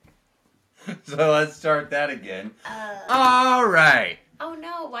So let's start that again. All right. Oh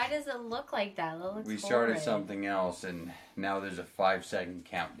no, why does it look like that? That looks We horrid. started something else, and now there's a 5-second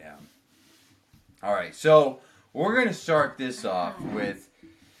countdown. All right, so we're going to start this off with,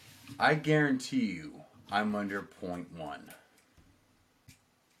 I guarantee you, I'm under 0.1.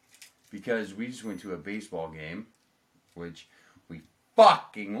 Because we just went to a baseball game, which we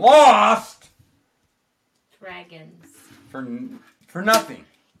fucking lost! Dragons. For nothing.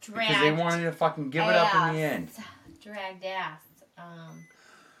 Because they wanted to fucking give it up in the end. Dragged ass.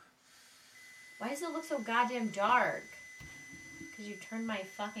 Why does it look so goddamn dark? Because you turned my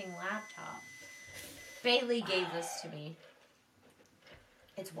fucking laptop. Bailey gave this to me.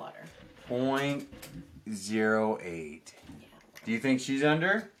 It's water. 0.08. Yeah. Do you think she's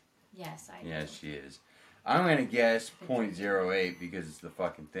under? Yes, I do. Yes, she is. I'm going to guess 0.08 because it's the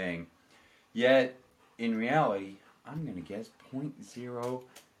fucking thing. Yet, in reality, I'm going to guess 0.06.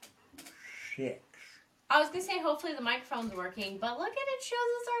 I was going to say, hopefully the microphone's working, but look at it, shows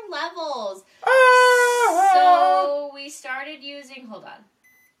us our levels. So, we started using, hold on.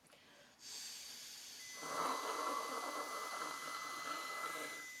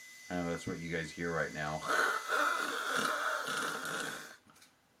 I know that's what you guys hear right now.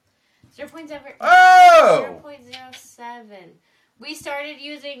 0.07. Oh! 0.07.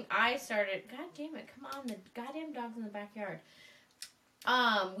 God damn it, come on, the goddamn dog's in the backyard.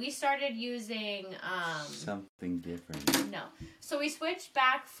 We started using, something different. No. So we switched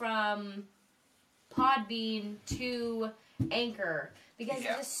back from Podbean to Anchor because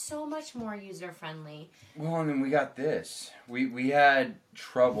it is so much more user-friendly. Well, I mean, we got this. We had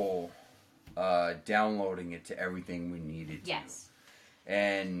trouble downloading it to everything we needed to. Yes.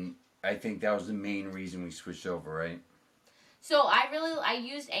 And I think that was the main reason we switched over, right? So I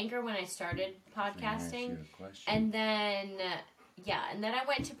used Anchor when I started podcasting. And then I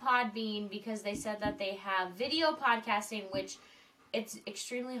went to Podbean because they said that they have video podcasting, which it's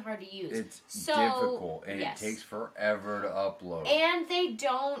extremely hard to use. It's difficult, and it takes forever to upload. And they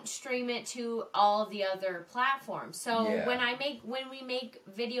don't stream it to all the other platforms. So when we make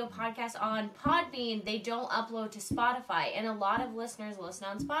video podcasts on Podbean, they don't upload to Spotify, and a lot of listeners listen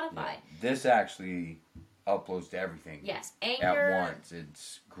on Spotify. Yeah. This actually uploads to everything. Yes, Anchor at once.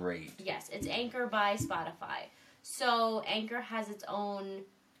 It's great. Yes, it's Anchor by Spotify. So Anchor has its own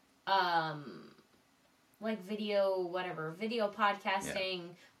video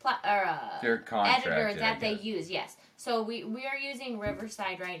podcasting editor that they use. Yes. So we are using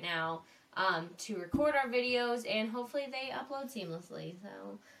Riverside right now to record our videos, and hopefully they upload seamlessly.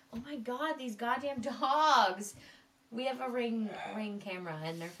 So, oh my god, these goddamn dogs! We have a ring camera,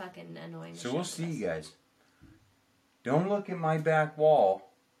 and they're fucking annoying. So we'll see you guys. Don't look at my back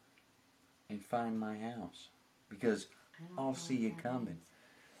wall and find my house, because I'll see you coming.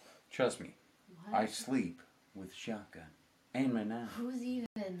 Trust me. What? I sleep with a shotgun and my knife. Who's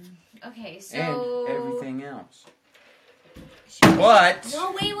even? Okay, so... And everything else.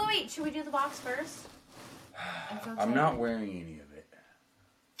 No, wait. Should we do the box first? I'm not wearing any of it.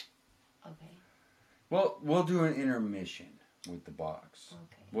 Okay. Well, we'll do an intermission with the box.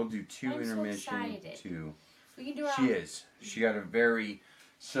 Okay. We'll do two intermissions. So we can do She got a very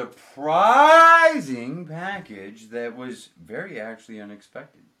surprising package that was very actually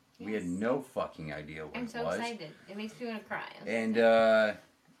unexpected. Yes. We had no fucking idea what it was. I'm so excited. It makes me want to cry. And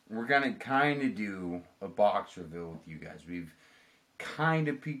we're going to kind of do a box reveal with you guys. We've kind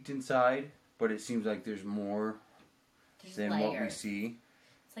of peeked inside, but it seems like there's more than what we see.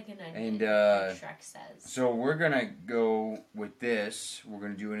 It's like an onion, like Shrek says. So we're going to go with this. We're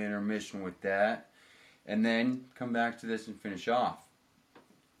going to do an intermission with that. And then come back to this and finish off.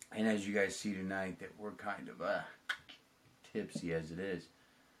 And as you guys see tonight, that we're kind of tipsy as it is.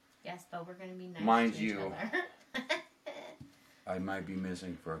 Yes, but we're going to be nice Mind to each other. I might be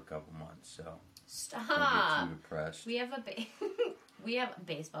missing for a couple months, so stop. Don't get too depressed. We have a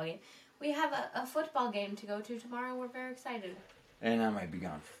baseball game. We have a football game to go to tomorrow. We're very excited. And I might be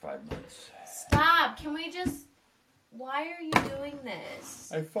gone for 5 months. Stop! Can we just? Why are you doing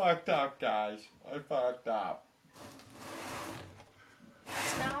this? I fucked up, guys. I fucked up.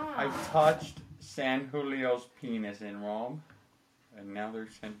 Stop. I touched San Julio's penis in Rome. And now they're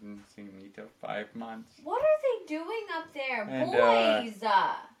sentencing me to 5 months. What are they doing up there? And, Boys!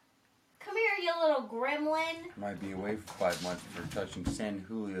 Come here, you little gremlin. Might be away for 5 months for touching San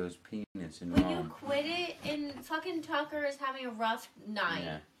Julio's penis in Will Rome. you quit it? And fucking Tucker is having a rough night.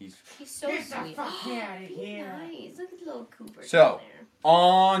 Yeah, he's so sweet. Get the fuck out of here. Nice. Look at little Cooper So, down there.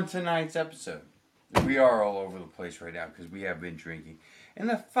 on tonight's episode, we are all over the place right now because we have been drinking. And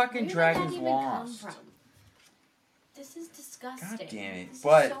the fucking Dragons lost. This is disgusting. God damn it. This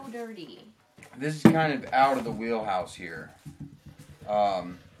But is so dirty. this is kind of out of the wheelhouse here.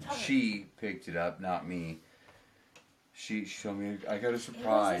 She picked it up, not me. She showed me, I got a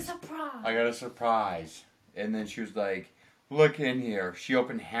surprise. It was a surprise. I got a surprise. And then she was like, look in here. She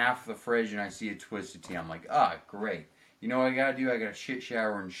opened half the fridge and I see a Twisted Tea. I'm like, great. You know what I gotta do? I gotta shit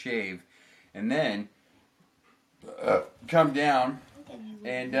shower and shave. And then, come down.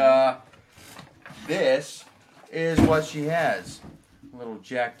 And, this is what she has. A little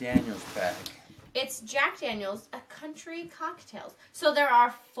Jack Daniels pack. It's Jack Daniels, a country cocktails. So there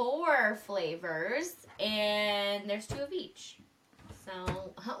are 4 flavors, and there's 2 of each. So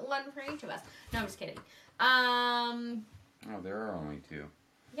 1 for each of us. No, I'm just kidding. Oh, there are only 2.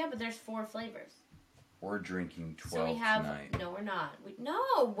 Yeah, but there's 4 flavors. We're drinking 12 so we have, tonight. No, we're not. We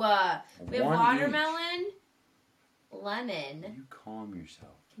have watermelon, lemon. You calm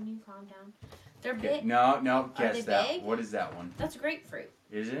yourself. Can you calm down? They're big. No, guess that. Big? What is that one? That's grapefruit.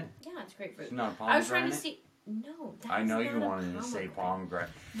 Is it? Yeah, it's grapefruit. It's not a pomegranate? I was trying to see. No, that's I know not you wanted to say pomegranate.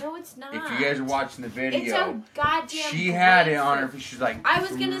 No, it's not. If you guys are watching the video, it's a goddamn she had it on her. She's like, I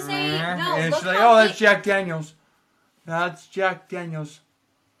was gonna say no. And Look she's like, how that's Jack Daniels. That's Jack Daniels,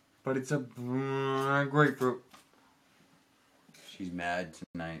 but it's a grapefruit. She's mad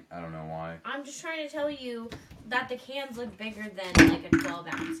tonight. I don't know why. I'm just trying to tell you that the cans look bigger than like a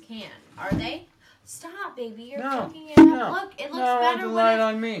 12-ounce can. Are they? Stop, baby. You're fucking it up. Look, it looks better when it's...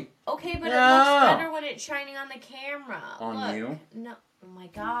 on me. Okay, but it looks better when it's shining on the camera. On you? No. Oh my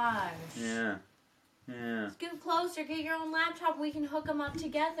gosh. Yeah. Scoot closer. Get your own laptop. We can hook them up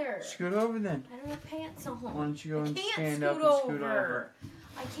together. Scoot over then. I don't have pants on. Why don't you go and stand up and scoot over?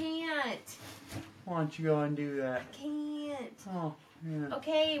 I can't. Why don't you go and do that? I can't. Oh, yeah.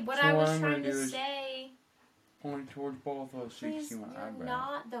 Okay, what I was trying to say... Point towards both of us so you can see my eyebrows.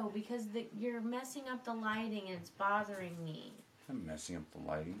 Not, though, because you're messing up the lighting and it's bothering me. I'm messing up the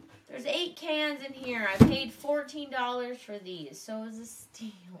lighting. There's 8 cans in here. I paid $14 for these, so it's a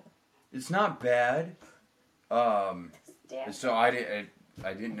steal. It's not bad. So I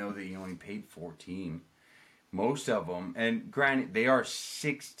didn't know that you only paid $14. Most of them, and granted, they are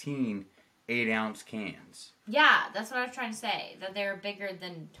 16 8-ounce cans. Yeah, that's what I was trying to say. That they're bigger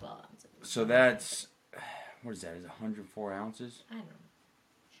than 12 ounces. So that's, what is that? Is it 104 ounces? I don't know.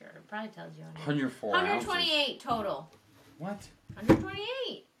 Sure, it probably tells you. 104 128 ounces. total. What?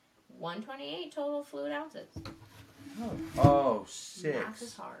 128. 128 total fluid ounces. Oh, 6. Math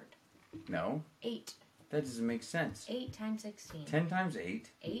is hard. No. 8. That doesn't make sense. 8 times 16. 10 times 8.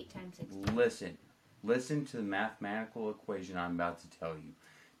 8 times 16. Listen to the mathematical equation I'm about to tell you.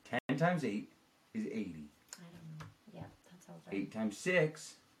 10 times 8 is 80. I don't know. Yeah, that sounds right. 8 times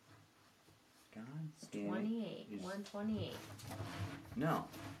 6. God damn 28. 128. No.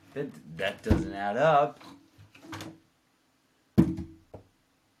 That doesn't add up.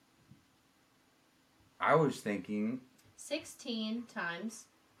 I was thinking 16 times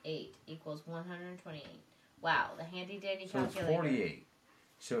 8 equals 128. Wow, the handy dandy calculator. So it's 48.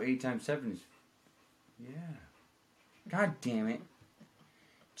 So 8 times 7 is... Yeah. God damn it.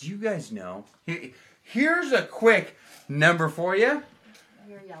 Do you guys know? Here's a quick number for you.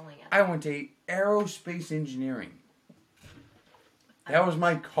 You're yelling at me. I went to aerospace engineering. That was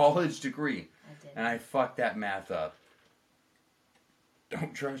my college degree. I did. And I fucked that math up.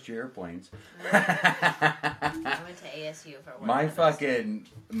 Don't trust your airplanes. I went to ASU for work.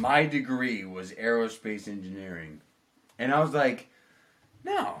 My degree was aerospace engineering. And I was like,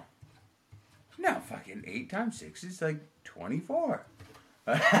 no, fucking 8 times 6 is like 24.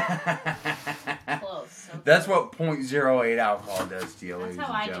 Close. So that's what 0.08 alcohol does to you, ladies That's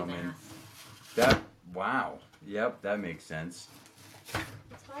how and I gentlemen. do math. Wow. Yep, that makes sense.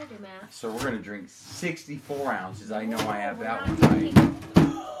 That's how I do math. So we're going to drink 64 ounces. I know I have that one drinking.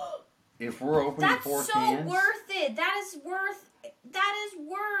 right. If we're opening 4 so cans... That's so worth it. That is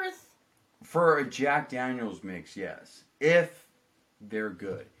worth... For a Jack Daniels mix, yes. If they're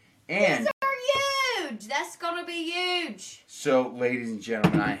good. And... These are huge! That's gonna be huge! So, ladies and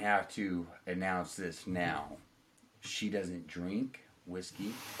gentlemen, I have to announce this now. She doesn't drink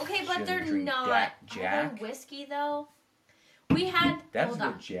whiskey. Okay, She but they're doesn't drink not... Jack. Whiskey, though? We had... That's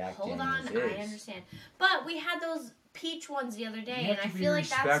what Jack Daniels is. I understand. But we had those peach ones the other day, You and have I to feel be like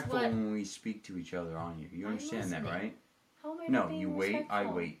that's respectful what... when we speak to each other on you. You understand that, right? How am I No, not being you wait, respectful? I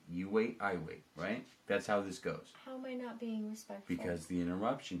wait. You wait, I wait. Right? That's how this goes. How am I not being respectful? Because the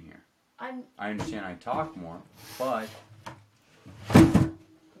interruption here. I'm... I understand I talk more, but...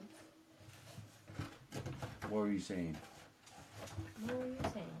 What were you saying? What were you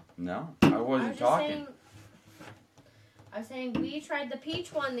saying? No, I wasn't talking. Saying, I was saying we tried the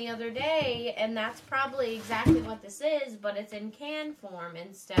peach one the other day, and that's probably exactly what this is, but it's in can form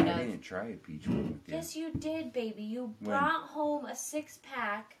instead of... I didn't try a peach one with you. Yes, you did, baby. You brought home a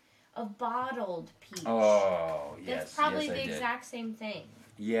 6-pack of bottled peach. Oh, yes. It's probably yes, the exact same thing.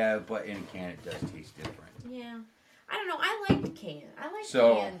 Yeah, but in a can it does taste different. Yeah. I don't know. I like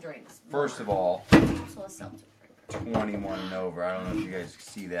canned drinks more. First of all, Also a seltzer drinker. 21 and over. I don't know if you guys can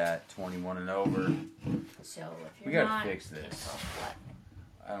see that. 21 and over. So if we you're gotta not... fix this.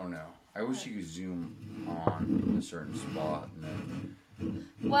 I don't know. I wish you could zoom on a certain spot and then...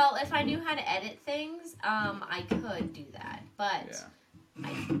 Well, if I knew how to edit things, I could do that. But yeah.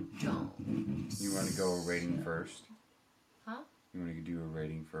 I don't. You want to go a rating first? Huh? You want to do a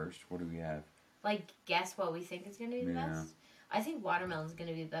rating first? What do we have? Like, guess what we think is going to be the best? I think watermelon's going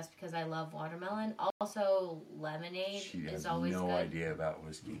to be the best because I love watermelon. Also, lemonade is always good. She has no idea about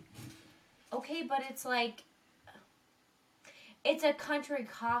whiskey. Okay, but it's like... It's a country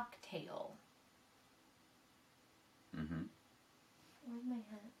cocktail. Mm-hmm. Where's my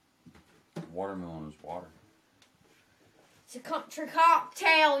hat? Watermelon is water. It's a country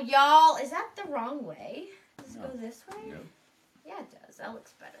cocktail, y'all. Is that the wrong way? Does it go this way? No. Yeah, it does. That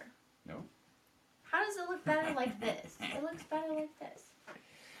looks better. No. How does it look better like this? It looks better like this.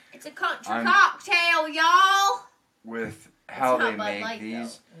 It's a country cocktail, y'all. With how they Bud make Light,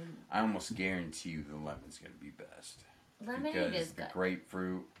 these, though. I almost guarantee you the lemon's going to be best. Lemonade is good.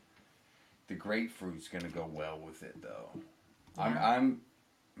 The grapefruit's going to go well with it, though. Yeah. I like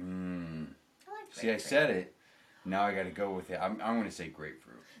grapefruit. I said it. Now I got to go with it. I'm going to say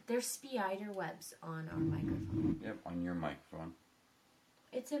grapefruit. There's spider webs on our microphone. Yep, on your microphone.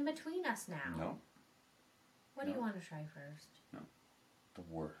 It's in between us now. No. What do you want to try first? No. The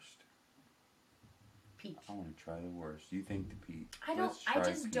worst. Peach. I want to try the worst. You think the peach? I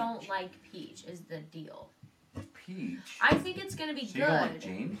just don't like peach is the deal. Peach? I think it's going to be so good. You don't like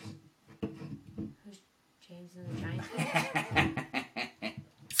James? Who's James in the Giant?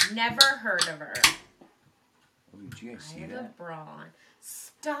 Never heard of her. Oh, did you guys see I have that? a bra on.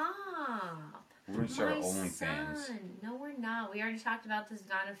 Stop. We're going to start My OnlyFans. son. No, we're not. We already talked about this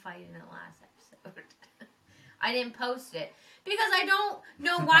not a fight in the last episode. I didn't post it because I don't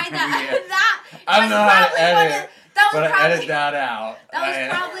know why that. I don't know how to edit, I edit that out. That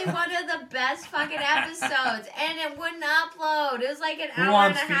was probably one of the best fucking episodes, and it wouldn't upload. It was like an hour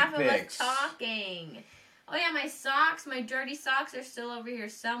and a half of us talking. Oh yeah, my dirty socks are still over here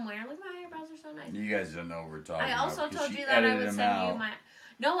somewhere. Look, my eyebrows are so nice. You guys don't know what we're talking about. I also told you that I would send you my...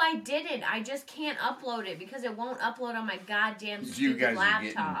 No, I didn't. I just can't upload it because it won't upload on my goddamn stupid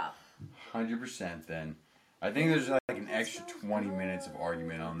laptop. 100% then. I think there's like an extra 20 minutes of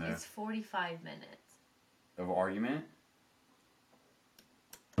argument on there. It's 45 minutes. Of argument?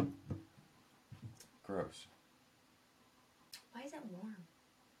 Gross. Why is it warm?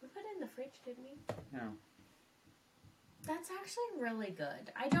 We put it in the fridge, didn't we? No. That's actually really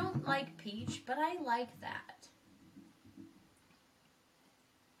good. I don't like peach, but I like that.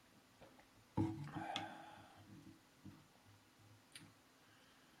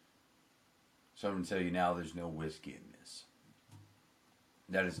 So I'm going to tell you now there's no whiskey in this.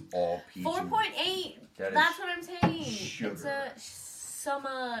 That is all peach. 4.8. That's what I'm saying. Sugar. It's a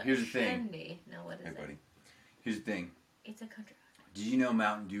summer Here's the thing. candy. No, what is it? Buddy. Here's the thing. It's a country. Did you know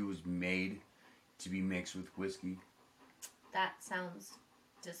Mountain Dew was made to be mixed with whiskey? That sounds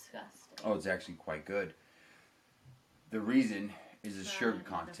disgusting. Oh, it's actually quite good. The reason is the sugar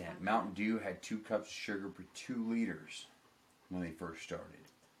content. Mountain Dew had 2 cups of sugar per 2 liters when they first started.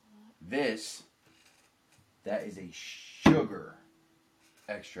 That is a sugar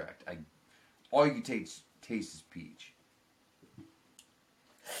extract. All you taste is peach.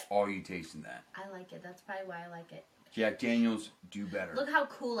 All you taste in that. I like it. That's probably why I like it. Jack Daniels, do better. Look how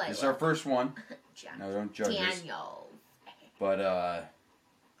cool I look. This is our first one. Jack No, don't judge us. Daniels. But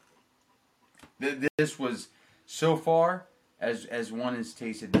this was so far as one has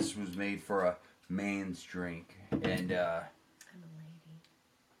tasted. This was made for a man's drink, and I'm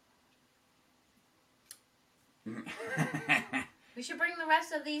a lady. We should bring the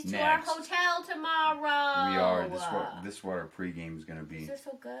rest of these to our hotel tomorrow. We are. This is what our pregame is going to be. These are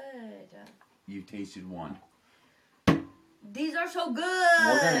so good. You tasted one. These are so good.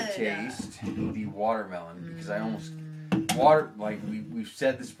 We're going to taste the watermelon because I almost... we've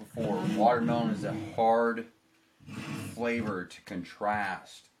said this before, watermelon is a hard flavor to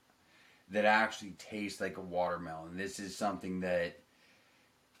contrast that actually tastes like a watermelon. This is something that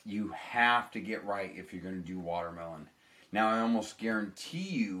you have to get right if you're going to do watermelon. Now, I almost guarantee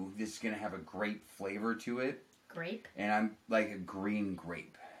you this is going to have a grape flavor to it. Grape? And I'm like a green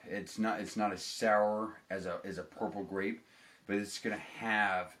grape. It's not as sour as a purple grape, but it's gonna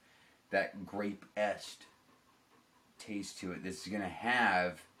have that grape-est taste to it. This is gonna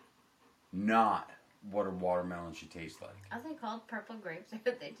have not what a watermelon should taste like. Are they called purple grapes, or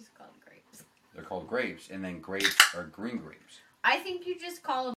are they just called grapes? They're called grapes, and then grapes are green grapes. I think you just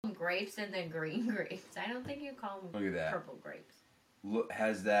call them grapes and then green grapes. I don't think you call them Look at that. purple grapes. Look,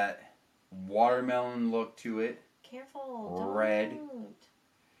 has that watermelon look to it. Careful. Red. Don't.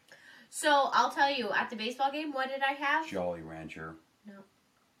 So, I'll tell you, at the baseball game, what did I have? Jolly Rancher. No.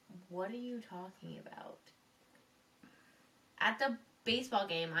 What are you talking about? At the baseball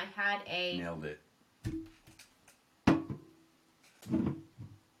game, I had a... Nailed it.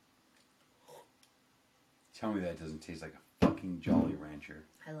 Tell me that doesn't taste like a fucking Jolly Rancher.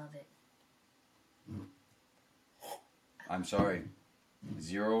 I love it. I'm sorry.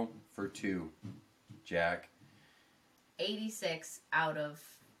 0 for 2, Jack. 86 out of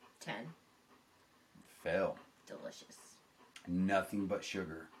 10. Fail. Delicious. Nothing but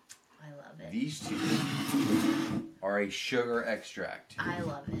sugar. I love it. These two are a sugar extract. I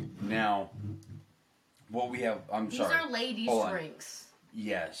love it. Now, what we have... These are ladies' drinks.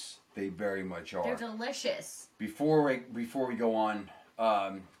 Yes, they very much are. They're delicious. Before we go on,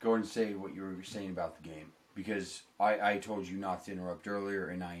 go and say what you were saying about the game. Because I told you not to interrupt earlier,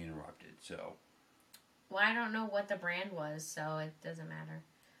 and I interrupted, so... Well, I don't know what the brand was, so it doesn't matter.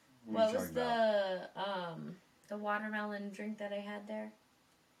 What was the watermelon drink that I had there?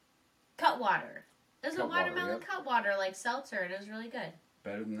 Cut water. It was a watermelon cut water, like Seltzer, and it was really good.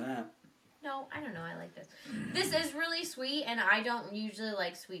 Better than that. No, I don't know. I like this. This is really sweet, and I don't usually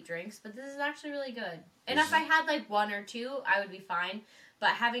like sweet drinks, but this is actually really good. And if I had like one or two, I would be fine. But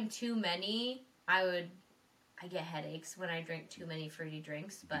having too many, I get headaches when I drink too many fruity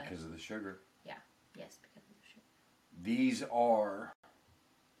drinks. But because of the sugar. Yeah. Yes, because of the sugar. These are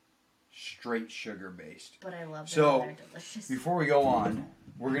straight sugar based. But I love them. So, they're delicious. Before we go on,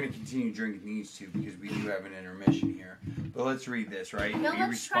 we're going to continue drinking these two because we do have an intermission here. But let's read this, right? No, be let's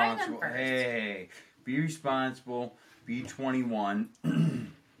responsible. try them first. Hey, be responsible. Be 21.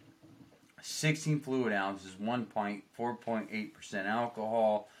 16 fluid ounces, 1 pint, 4.8%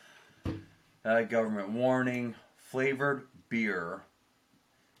 alcohol. Government warning. Flavored beer.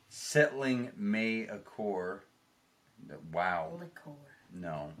 Settling may occur. Wow. Liqueur.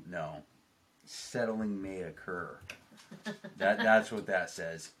 No. Settling may occur. That's what that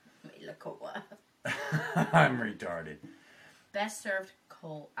says. Liqueur. I'm retarded. Best served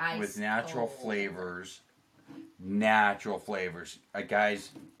cold ice. With natural cold. flavors. Natural flavors. Guys,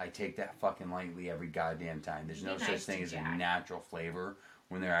 I take that fucking lightly every goddamn time. There's no such thing as a natural flavor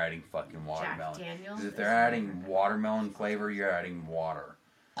when they're adding fucking watermelon. Because if they're adding watermelon flavor, you're adding water.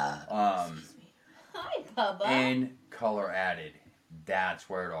 Excuse me. Hi, Bubba. And color added. That's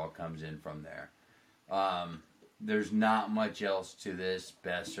where it all comes in from there. There's not much else to this.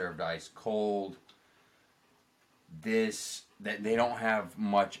 Best served ice cold. That they don't have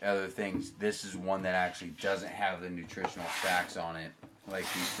much other things. This is one that actually doesn't have the nutritional facts on it like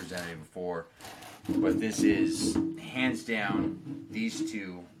we presented before. But this is, hands down, these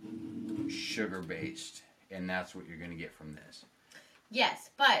two sugar based. And that's what you're going to get from this. Yes,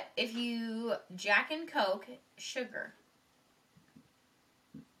 but if you Jack and Coke, sugar.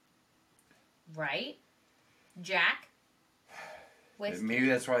 Right? Jack, whiskey. Maybe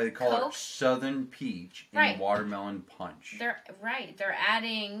that's why they call Coke, it Southern Peach and right. Watermelon Punch. They're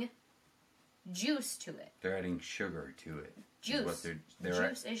adding juice to it. They're adding sugar to it. Juice.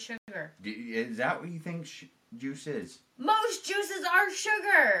 Juice is sugar. Is that what you think juice is? Most juices are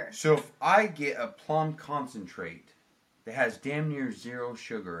sugar. So if I get a plum concentrate that has damn near zero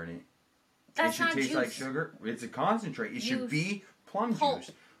sugar in it, That's it should not taste juice. like sugar. It's a concentrate. It should Juice. be plum Pulp.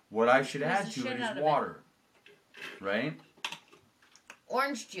 juice. What I should Squeeze add the to shit it out is of water. Right?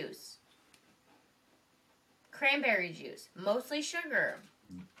 Orange juice. Cranberry juice. Mostly sugar.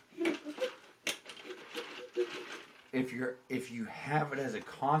 If you have it as a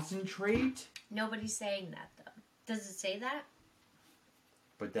concentrate, Nobody's saying that, though. Does it say that?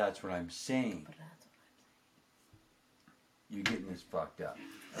 but that's what I'm saying. But that's what You're getting this fucked up.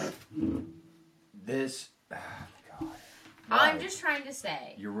 This, God. I'm just trying to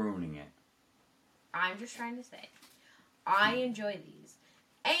say. You're ruining it. I'm just trying to say. I enjoy these.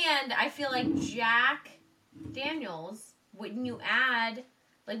 And I feel like Jack Daniels, when you add,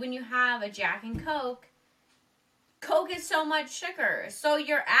 like when you have a Jack and Coke, Coke is so much sugar. So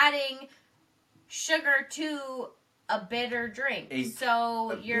you're adding sugar to a bitter drink.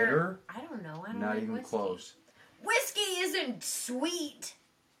 Bitter? I don't know. I don't Not like even whiskey. close. Whiskey isn't sweet.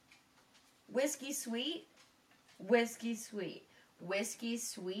 Whiskey sweet? Whiskey sweet. whiskey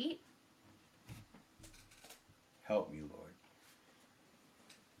sweet. Help me, Lord.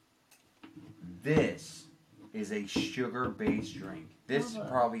 This is a sugar-based drink. This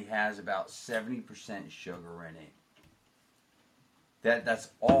probably has about 70% sugar in it. That's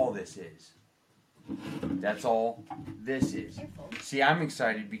all this is. That's all this is. Careful. See, I'm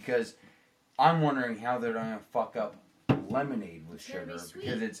excited because I'm wondering how they're going to fuck up lemonade with sugar.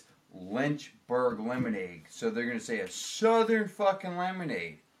 Because it's Lynchburg lemonade. So they're going to say a southern fucking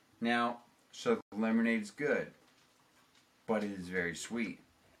lemonade. Now, southern lemonade's good. But it is very sweet.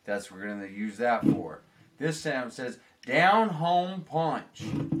 That's what we're going to use that for. This sound says down home punch.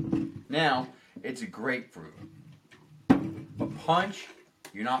 Now, it's a grapefruit. A punch,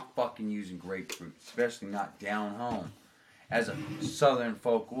 you're not fucking using grapefruit, especially not down home. As a southern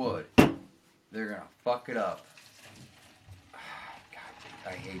folk would, they're gonna fuck it up. God,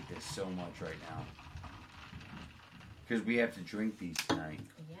 I hate this so much right now. Because we have to drink these tonight.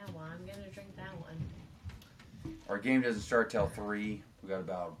 Yeah, well, I'm gonna drink that one. Our game doesn't start till 3. We got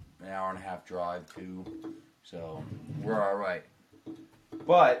about an hour and a half drive too. So, we're alright.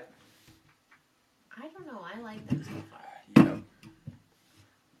 But I don't know, I like them so far. Yep.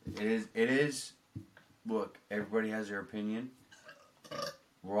 It is, look, everybody has their opinion.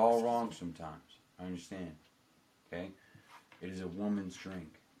 We're all wrong sometimes. I understand. Okay? It is a woman's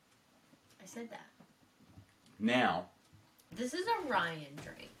drink. I said that. Now. This is a Ryan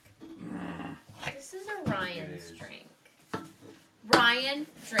drink. This is a Ryan's drink. Ryan,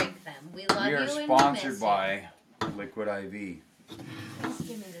 drink them. We love you and we miss you. We are sponsored by Liquid IV. Please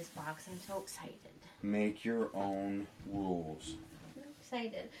give me this box. I'm so excited. Make your own rules. I'm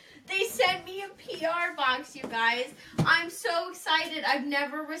excited. They sent me a PR box, you guys. I'm so excited. I've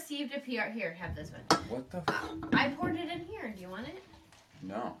never received a PR. Here, have this one. What the I poured it in here. Do you want it?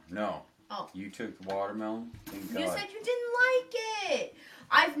 No. Oh. You took the watermelon? Thank You God. said you didn't like it.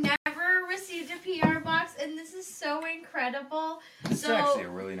 I've never received a PR box, and this is so incredible. It's actually a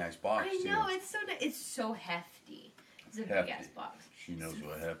really nice box, I know, it's so hefty. It's a big-ass box. She knows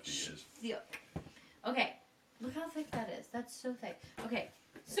what hefty is. Look. Okay, look how thick that is. That's so thick. Okay,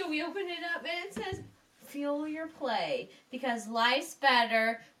 so we open it up, and it says, fuel your play, because life's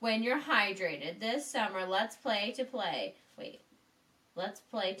better when you're hydrated. This summer, let's play to play. Wait. Let's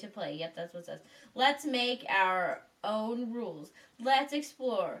play to play. Yep, that's what it says. Let's make our own rules. Let's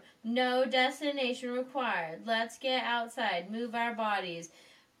explore. No destination required. Let's get outside, move our bodies,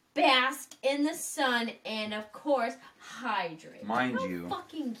 bask in the sun, and of course, hydrate. Mind How you,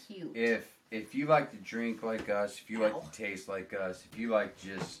 fucking cute. If you like to drink like us, if you like to taste like us, if you like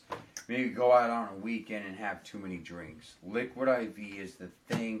to just maybe go out on a weekend and have too many drinks, Liquid IV is the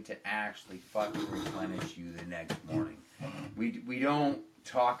thing to actually fucking replenish you the next morning. We don't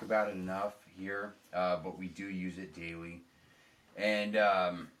talk about it enough here, but we do use it daily. And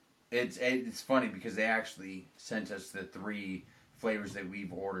it's funny because they actually sent us the 3 flavors that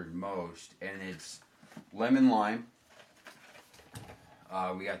we've ordered most, and it's lemon lime.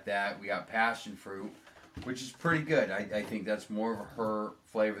 We got that. We got passion fruit, which is pretty good. I think that's more of her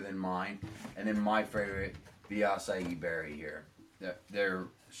flavor than mine. And then my favorite, the acai berry here. They're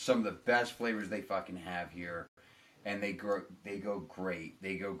some of the best flavors they fucking have here. And they go great.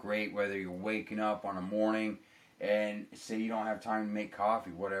 They go great whether you're waking up on a morning and say you don't have time to make coffee,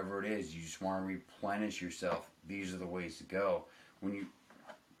 whatever it is, you just want to replenish yourself. These are the ways to go. When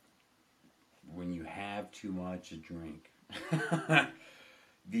you have too much to drink,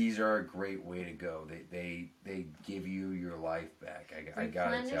 these are a great way to go. They give you your life back. I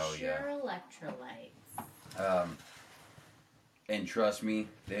gotta tell you. Replenish your electrolytes. And trust me,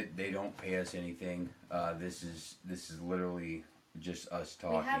 they don't pay us anything. This is literally just us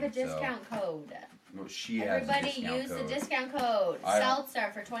talking. We have a discount code. Well, she has a discount code. Everybody use the discount code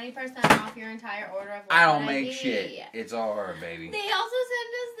Seltzer for 20% off your entire order of I don't make shit. It's all her, baby. They also sent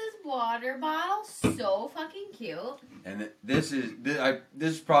us this water bottle. So fucking cute. And this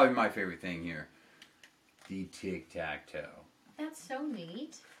is probably my favorite thing here. The tic-tac-toe. That's so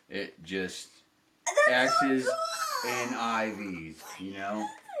neat. It just X's and IVs, you know?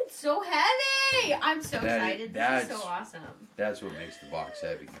 It's so heavy! I'm so excited. This is so awesome. That's what makes the box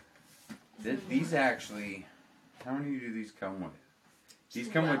heavy. These actually, how many do these come with? These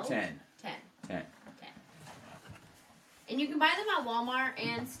come with 10. 10. And you can buy them at Walmart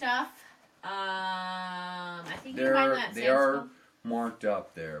and stuff. I think you can buy them at They are marked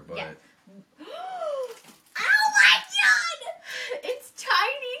up there, but... Yeah. Oh my god! It's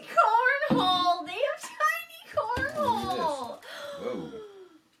tiny cornhole! They have tiny cornhole! Whoa.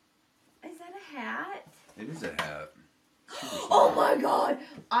 Is that a hat? It is a hat. Oh my god!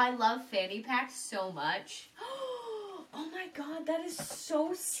 I love fanny packs so much. Oh my god, that is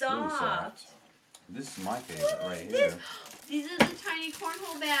so soft. This is my favorite right here. These are the tiny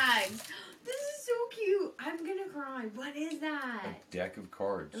cornhole bags. This is so cute. I'm gonna cry. What is that? A deck of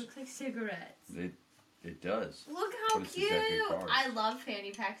cards. It looks like cigarettes. It does. Look how cute. I love fanny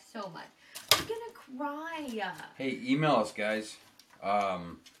packs so much. I'm gonna cry. Hey, email us, guys.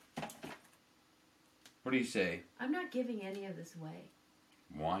 What do you say? I'm not giving any of this away.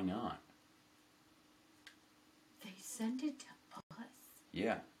 Why not? They sent it to us.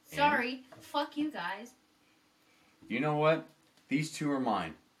 Yeah. Sorry. Fuck you guys. You know what? These two are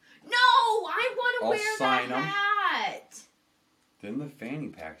mine. No! I want to wear sign that them. hat. Then the fanny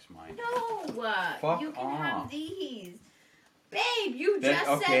pack's mine. No! Fuck you can off. have these. Babe, you just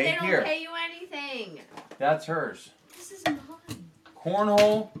said they don't pay you anything. That's hers. This is mine.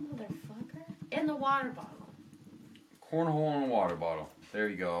 Cornhole. Motherfucker. And the water bottle. Cornhole and a water bottle. There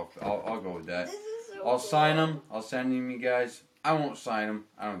you go. I'll go with that. This is so I'll cool. sign them. I'll send them to you guys. I won't sign them.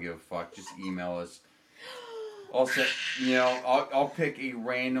 I don't give a fuck. Just email us. I'll pick a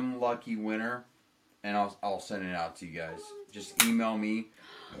random lucky winner, and I'll send it out to you guys. Just email me.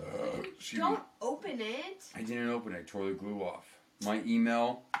 Don't open it. I didn't open it. I tore the glue off. My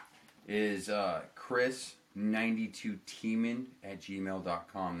email is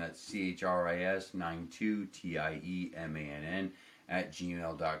chris92tiemann@gmail.com. That's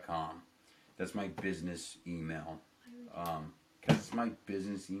CHRIS92TIEMANN@gmail.com. That's my business email. Because it's my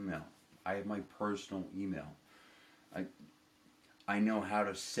business email. I have my personal email. I know how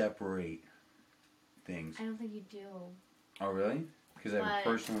to separate things. I don't think you do. Oh, really? Because I have a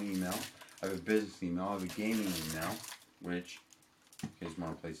personal email. I have a business email. I have a gaming email. Which, if you guys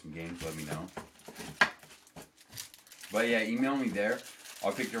want to play some games, let me know. But yeah, email me there.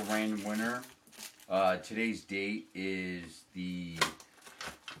 I'll pick a random winner. Today's date is it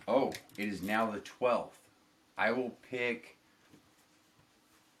is now the 12th. I will pick...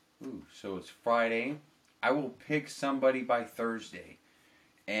 so it's Friday. I will pick somebody by Thursday.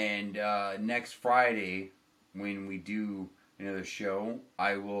 And next Friday, when we do another show,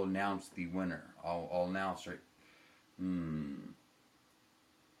 I will announce the winner. I'll announce it.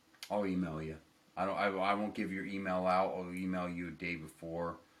 I'll email you. I won't give your email out. I'll email you a day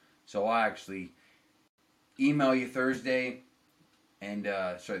before. So I'll actually email you Thursday. And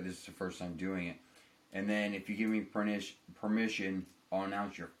sorry, this is the first time doing it. And then if you give me permission, I'll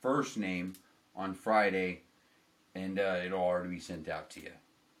announce your first name on Friday, and it'll already be sent out to you.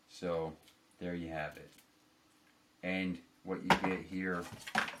 So there you have it. And what you get here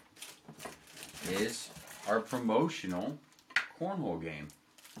is our promotional cornhole game.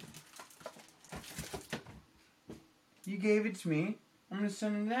 You gave it to me. I'm going to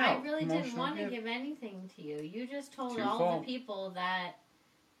send it out. I really didn't want to give anything to you. You just told It's your all fault. the people that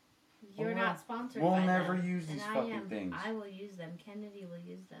you're not sponsored We'll by never them. use these fucking things. I will use them. Kennedy will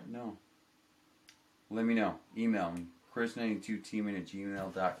use them. No. Let me know. Email me.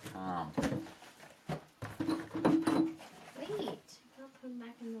 chris92tiemann@gmail.com. Wait. I'll put them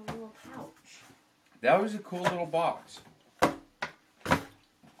back in the little pouch. That was a cool little box.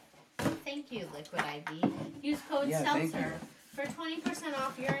 Thank you, Liquid IV. Use code Seltzer for 20%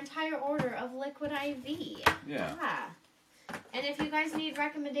 off your entire order of Liquid IV. Yeah. And if you guys need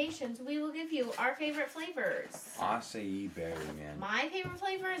recommendations, we will give you our favorite flavors. Acai berry, man. My favorite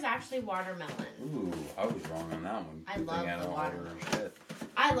flavor is actually watermelon. Ooh, I was wrong on that one. I love the watermelon. Shit.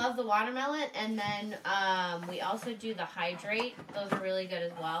 I love the watermelon, and then we also do the hydrate. Those are really good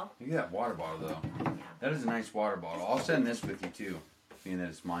as well. Look at that water bottle, though. Yeah. That is a nice water bottle. I'll send this with you, too, being that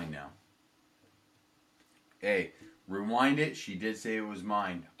it's mine now. Hey, rewind it. She did say it was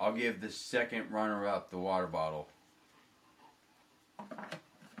mine. I'll give the second runner-up the water bottle.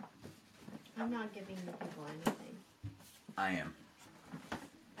 I'm not giving the people anything. I am.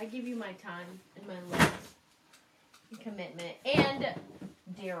 I give you my time and my love and commitment. And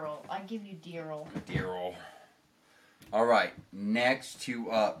Daryl. I give you Daryl. Daryl. All right. Next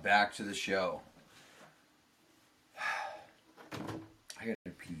back to the show. I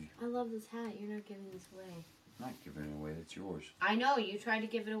gotta pee. I love this hat. You're not giving this away. I'm not giving it away. That's yours. I know. You tried to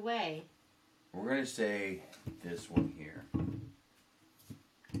give it away. We're gonna say this one here.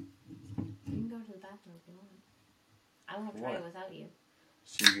 You can go to the bathroom if you want. I won't try it without you.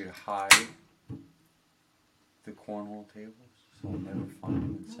 So you could hide the cornhole tables so I'll never find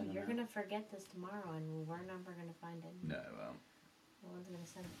them and send them You're out? going to forget this tomorrow and we're never going to find it. No, I won't. No one's going to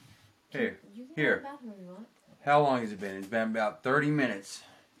send it. Here. You can go to the bathroom if you want. How long has it been? It's been about 30 minutes.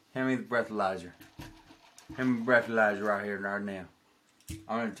 Hand me the breathalyzer. Hand me the breathalyzer right here right now.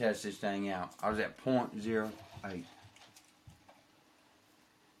 I'm going to test this thing out. I was at 0.08.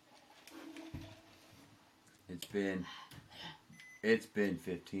 It's been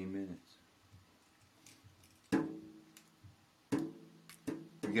 15 minutes.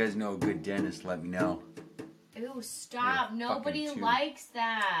 You guys know a good dentist, let me know. Ooh, stop. Nobody likes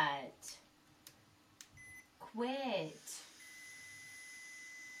that. Quit.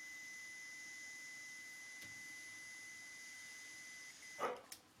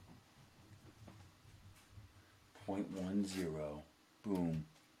 .10. Boom.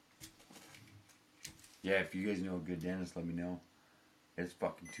 Yeah, if you guys know a good dentist, let me know. His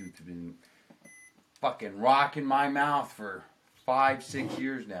fucking tooth has been fucking rocking my mouth for 5-6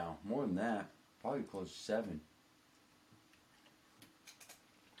 years now. More than that. Probably close to 7.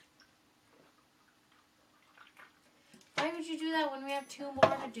 Why would you do that when we have 2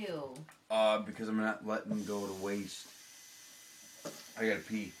 more to do? Because I'm not letting them go to waste. I gotta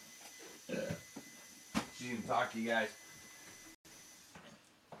pee. She didn't talk to you guys.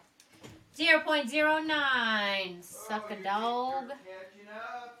 0.09. Suck a dog.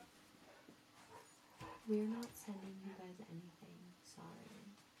 We're not sending you guys anything. Sorry.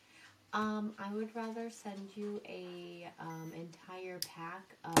 I would rather send you a entire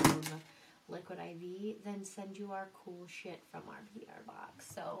pack of liquid IV than send you our cool shit from our PR box.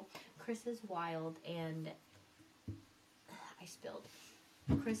 So Chris is wild and I spilled.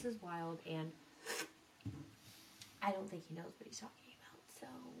 Chris is wild and I don't think he knows what he's talking about. So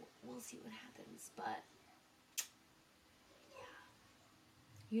we'll see what happens. But yeah.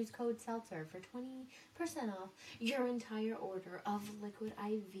 Use code Seltzer for 20% off your entire order of liquid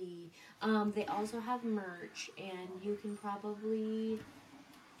IV. They also have merch and you can probably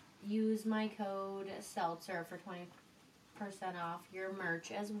use my code Seltzer for 20% off your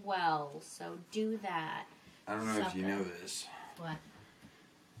merch as well. So do that. I don't know if you know this. What?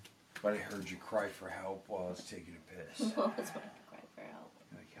 But I heard you cry for help while I was taking a piss. What was my cry for help?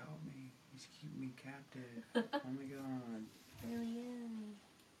 Like, help me. He's keeping me captive. Oh my god. Really is.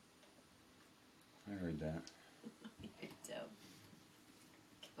 I heard that. You're dope.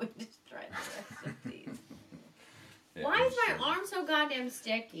 Can we just try the rest of these? Yeah, Why is my arm so goddamn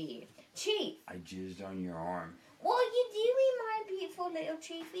sticky? Chief! I jizzed on your arm. What are you doing, my beautiful little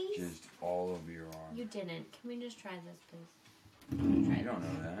chiefies? Jizzed all over your arm. You didn't. Can we just try this, please? You don't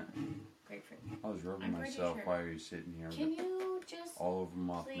know that. Grapefruit. I was rubbing myself while you were sitting here. Can you just all over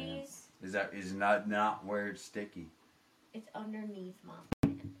Mothman. Please? Is not where it's sticky? It's underneath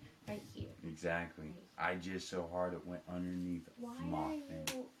Mothman. Right here. Exactly. Right. I jizzed so hard it went underneath Mothman. Why are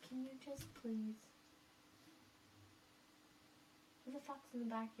you... Can you just please... There's a fox in the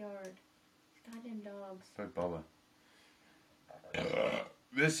backyard. Goddamn dogs. Fuck Bubba.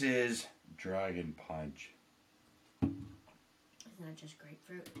 This is Dragon Punch. Isn't that just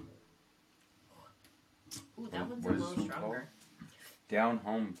grapefruit? Ooh, that one's a little stronger. Called? Down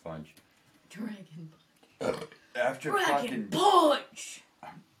Home Punch. Dragon Punch. After Dragon fucking Punch!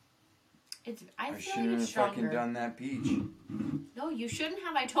 I feel shouldn't like it's have stronger. fucking done that peach. No, you shouldn't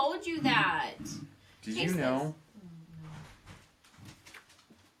have. I told you that. Did you know?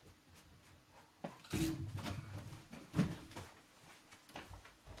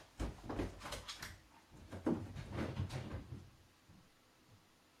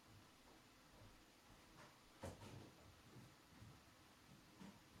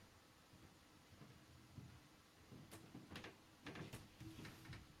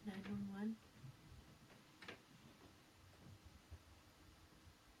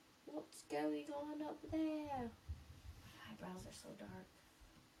 What's going on up there? My eyebrows are so dark.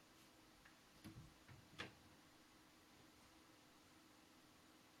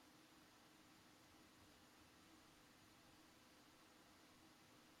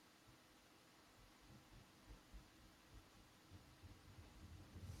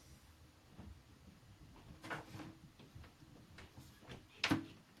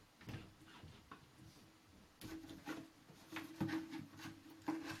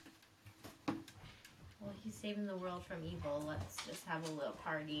 Saving the world from evil. Let's just have a little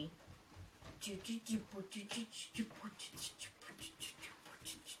party. Ladies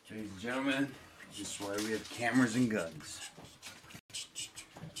and gentlemen, this is why we have cameras and guns.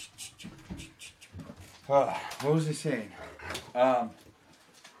 What was I saying?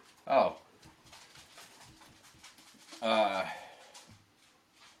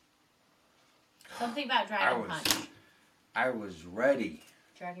 Something about Dragon Punch. I was ready.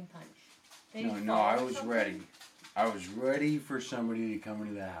 Dragon Punch. No, I was ready. I was ready for somebody to come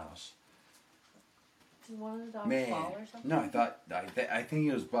into the house. Did one of the dogs fall or something? No, I think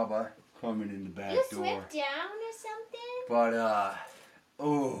it was Bubba coming in the back door. You slipped down or something? But,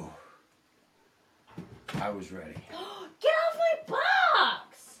 I was ready. Get off my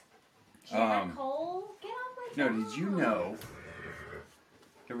box! Charcoal? Get off my No, did you know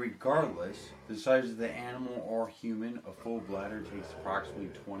that regardless the size of the animal or human, a full bladder takes approximately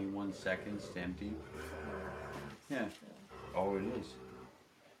 21 seconds to empty? Yeah. Oh, it is.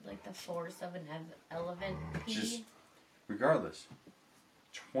 Like the force of an elephant pee? Just regardless.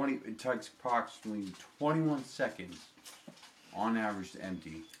 It takes approximately 21 seconds on average to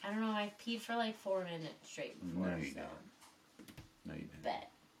empty. I don't know, I peed for like 4 minutes straight before. No, you didn't. No, you didn't.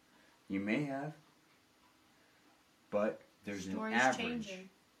 Bet. You may have, but there's Story's an average. changing.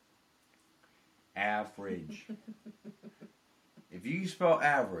 Average. If you spell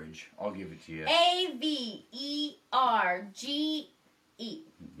average, I'll give it to you. A-V-E-R-G-E.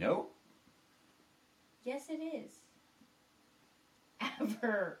 Nope. Yes, it is.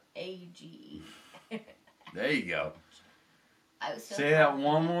 A-G-E. There you go. I was so Say that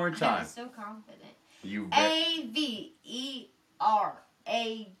one more I time. was so confident. You A-V-E-R-A-G-E.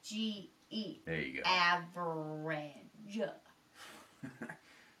 There you go. Average.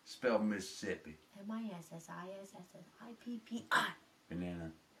 Spell Mississippi. M-I-S-S-I-S-S-I-P-P-I.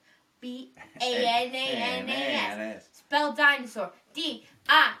 Banana. B-A-N-A-N-A-S. Spell dinosaur.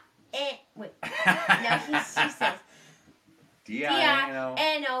 D-I-N. Wait. No, she says.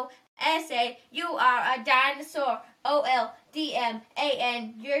 D-I-N-O-S-A. You are a dinosaur.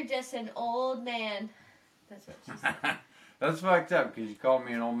 O-L-D-M-A-N. You're just an old man. That's what she said. That's fucked up because you call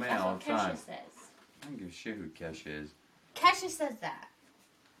me an old man That's all what the time. Kesha says. I don't give a shit who Kesha is. Kesha says that.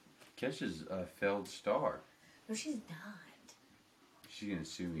 Kesha's a failed star. No, she's not. She's gonna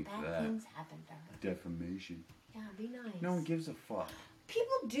sue me for Bad that. things happen to her. Defamation. Yeah, be nice. No one gives a fuck.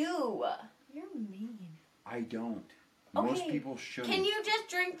 People do. You're mean. I don't. Okay. Most people shouldn't. Can you just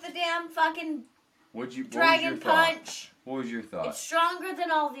drink the damn fucking what was Dragon your thought? Punch? What was your thought? It's stronger than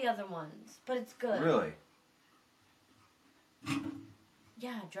all the other ones, but it's good. Really?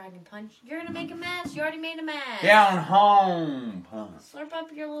 Yeah, Dragon Punch. You're gonna make a mess. You already made a mess. Down home, punk. Slurp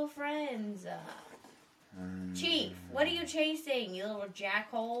up your little friends. Chief, what are you chasing, you little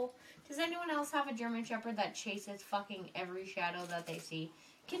jackhole? Does anyone else have a German Shepherd that chases fucking every shadow that they see?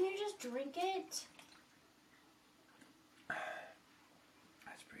 Can you just drink it?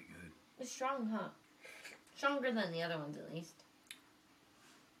 That's pretty good. It's strong, huh? Stronger than the other ones, at least.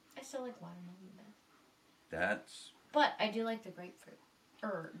 I still like watermelon best. That's... But I do like the grapefruit.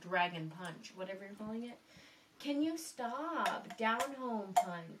 Or Dragon Punch, whatever you're calling it. Can you stop? Down home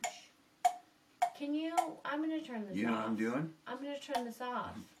punch. Can you... I'm going to turn this off. You know what I'm doing? I'm going to turn this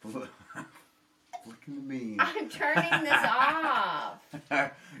off. Flicking the bean. I'm turning this off.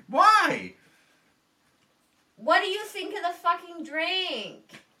 Why? What do you think of the fucking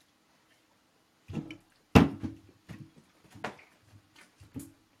drink?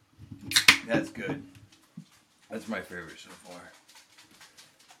 That's good. That's my favorite so far.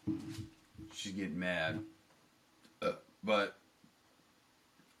 She's getting mad. But...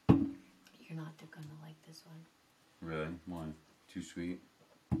 You're not gonna like this one. Really? Why? Too sweet?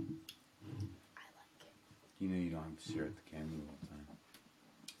 I like it. You know you don't have to stare at the camera all the time.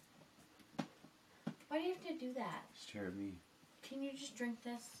 Why do you have to do that? Stare at me. Can you just drink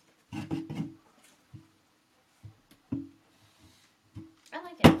this? I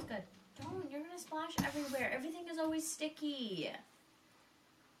like it. It's good. Don't. You're gonna splash everywhere. Everything is always sticky.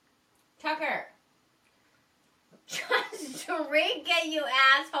 Tucker. Just drink it, you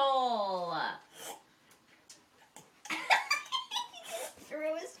asshole.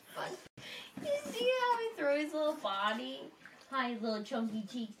 Threw his fun. You see how he threw his little body? Hi, little chunky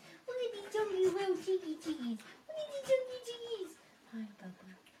cheeks. Look at these chunky little cheeky cheekies. Look at these chunky cheekies. Hi, Bubba.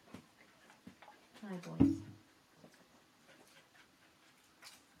 Hi, boys.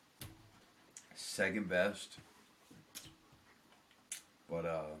 Second best. But,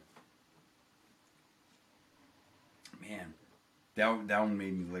 man, that one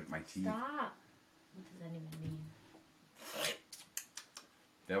made me lick my teeth. Stop. What does that even mean?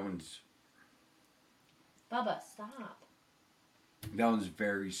 That one's Bubba, stop.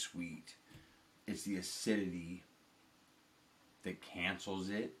 very sweet. It's the acidity that cancels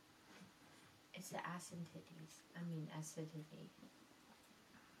it. It's the acidity.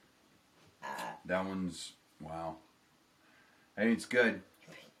 That one's, wow. I mean, it's good.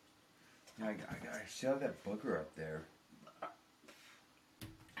 I still have that booger up there.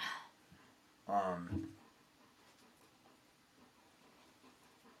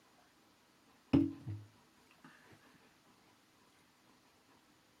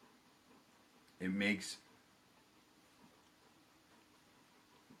 It makes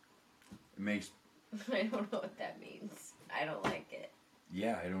I don't know what that means. I don't like it.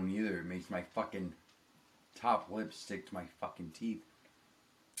 yeah, I don't either. It makes my fucking top lip stick to my fucking teeth.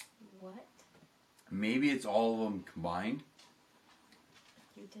 What? maybe it's all of them combined.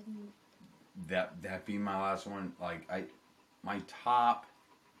 You didn't. That being my last one. Like my top.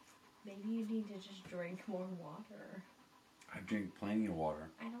 Maybe you need to just drink more water. I drink plenty of water.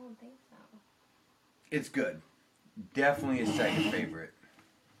 I don't think so. It's good. Definitely a second favorite.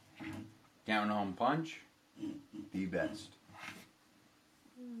 Down Home Punch, the best.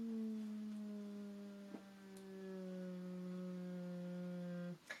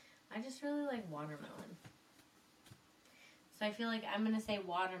 I just really like watermelon. So I feel like I'm going to say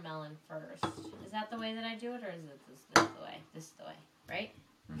watermelon first. Is that the way that I do it, or is it this the way? This is the way, right?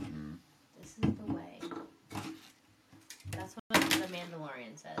 Mm-hmm. This is the way. That's what the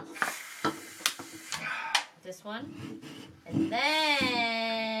Mandalorian says. This one. And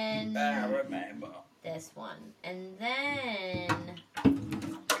then... I remember. This one. And then...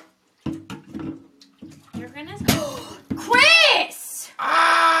 You're gonna...